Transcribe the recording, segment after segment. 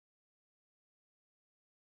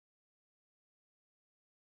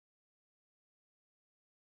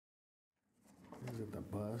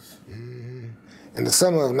In the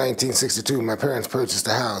summer of 1962, my parents purchased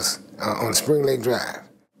a house on Spring Lake Drive.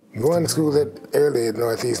 Going to school early at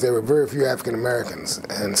Northeast, there were very few African Americans,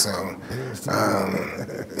 and so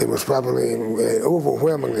it was probably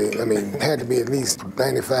overwhelmingly, I mean, had to be at least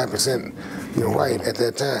 95% white at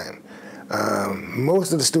that time.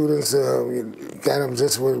 Most of the students kind of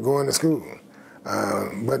just were going to school,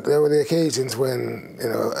 but there were the occasions when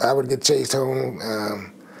I would get chased home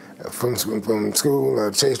from school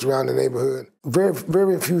or chased around the neighborhood.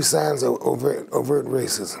 Very few signs of overt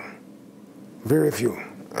racism. Very few.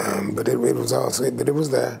 But it was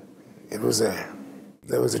there. It was there.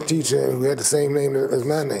 There was a teacher who had the same name as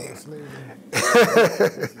my name.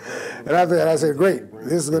 And I said, great,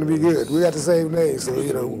 this is going to be good. We got the same name, so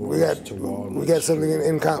we got something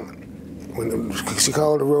in common. When she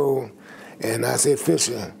called the roll, and I said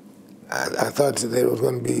Fisher, I thought that there was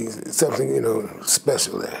going to be something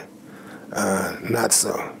special there. Not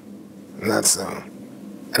so. Not so.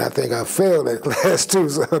 And I think I failed that class too,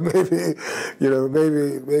 so maybe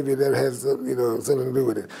that has something to do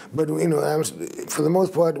with it. But for the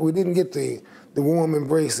most part, we didn't get the warm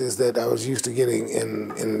embraces that I was used to getting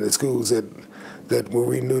in the schools where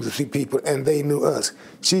we knew the people and they knew us.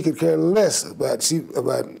 She could care less about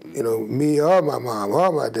me or my mom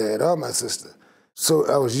or my dad or my sister. So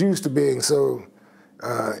I was used to being so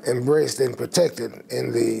embraced and protected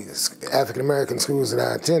in the African American schools that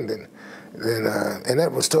I attended. And that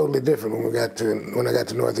was totally different when I got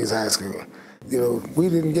to Northeast High School. We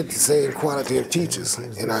didn't get the same quality of teachers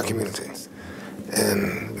in our community,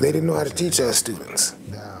 and they didn't know how to teach our students,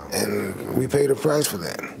 and we paid a price for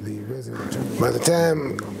that. By the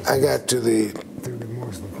time I got to the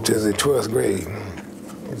 12th grade,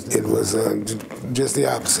 it was just the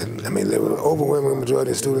opposite. I mean, the overwhelming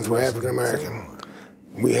majority of students were African American.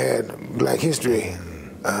 We had Black history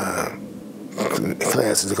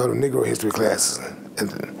classes, they called them Negro history classes.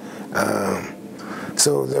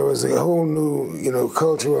 So there was a whole new,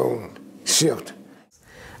 cultural shift.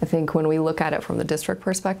 I think when we look at it from the district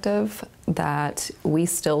perspective, that we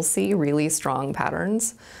still see really strong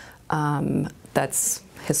patterns that's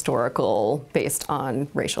historical, based on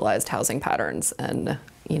racialized housing patterns and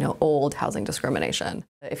old housing discrimination.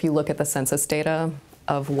 If you look at the census data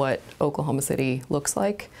of what Oklahoma City looks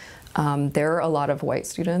like, there are a lot of white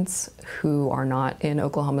students who are not in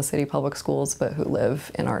Oklahoma City public schools, but who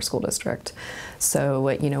live in our school district. So,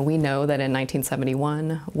 we know that in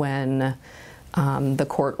 1971, when the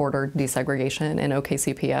court ordered desegregation in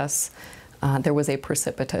OKCPS, there was a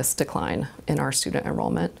precipitous decline in our student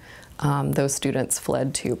enrollment. Those students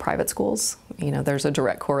fled to private schools. There's a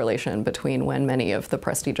direct correlation between when many of the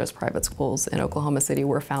prestigious private schools in Oklahoma City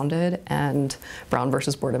were founded and Brown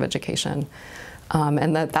versus Board of Education.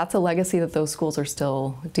 And that's a legacy that those schools are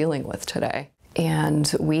still dealing with today.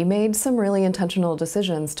 And we made some really intentional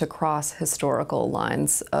decisions to cross historical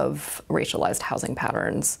lines of racialized housing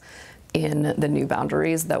patterns in the new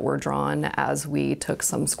boundaries that were drawn as we took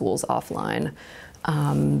some schools offline.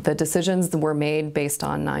 The decisions were made based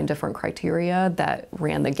on 9 different criteria that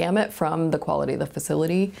ran the gamut from the quality of the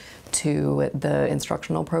facility to the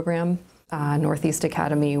instructional program. Northeast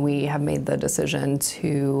Academy, we have made the decision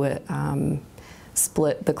to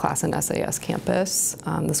split the class in SAS campus,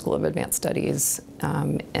 the School of Advanced Studies,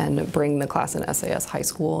 and bring the class in SAS High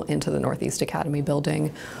School into the Northeast Academy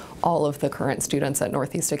building. All of the current students at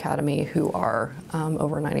Northeast Academy who are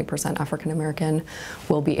over 90% African American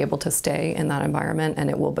will be able to stay in that environment,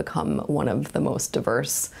 and it will become one of the most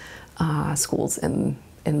diverse schools in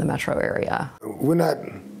the metro area. We're not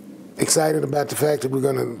excited about the fact that we're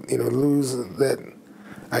going to lose that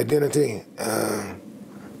identity,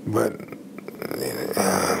 but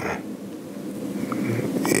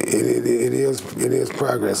it is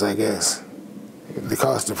progress, I guess. The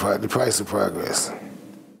price of progress.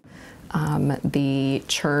 The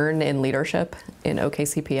churn in leadership in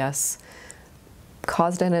OKCPS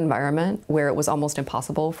caused an environment where it was almost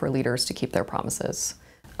impossible for leaders to keep their promises.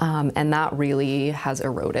 And that really has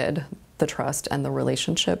eroded the trust and the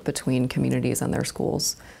relationship between communities and their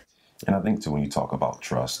schools. And I think too, when you talk about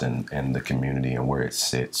trust and the community and where it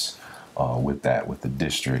sits with the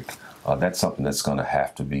district, that's something that's going to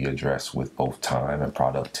have to be addressed with both time and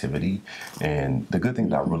productivity. And the good thing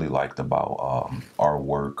that I really liked about our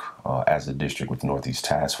work as a district with Northeast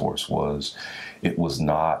Task Force was it was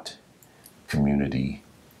not community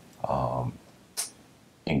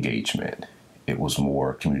engagement. It was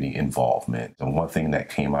more community involvement. And one thing that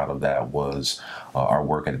came out of that was our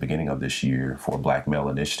work at the beginning of this year for Black Male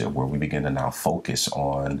Initiative, where we begin to now focus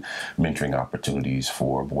on mentoring opportunities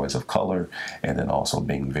for boys of color, and then also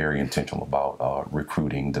being very intentional about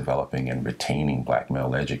recruiting, developing, and retaining Black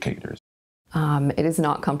male educators. It is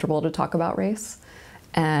not comfortable to talk about race,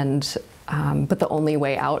 and but the only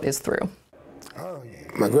way out is through.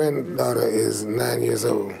 My granddaughter is 9 years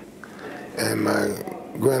old, and my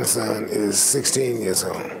grandson is 16 years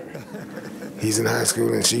old. He's in high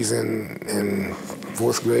school and she's in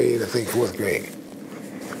fourth grade, I think fourth grade.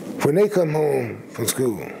 When they come home from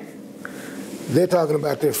school, they're talking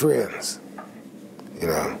about their friends, you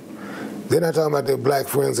know. They're not talking about their black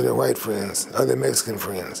friends or their white friends or their Mexican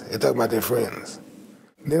friends. They're talking about their friends.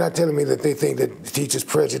 They're not telling me that they think that the teachers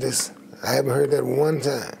prejudice. I haven't heard that one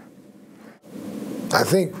time. I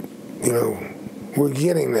think, you know, we're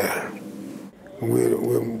getting there. We're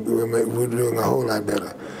doing a whole lot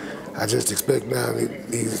better. I just expect now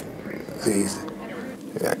these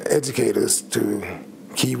educators to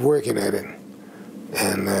keep working at it,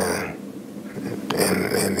 and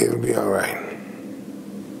it'll be all right.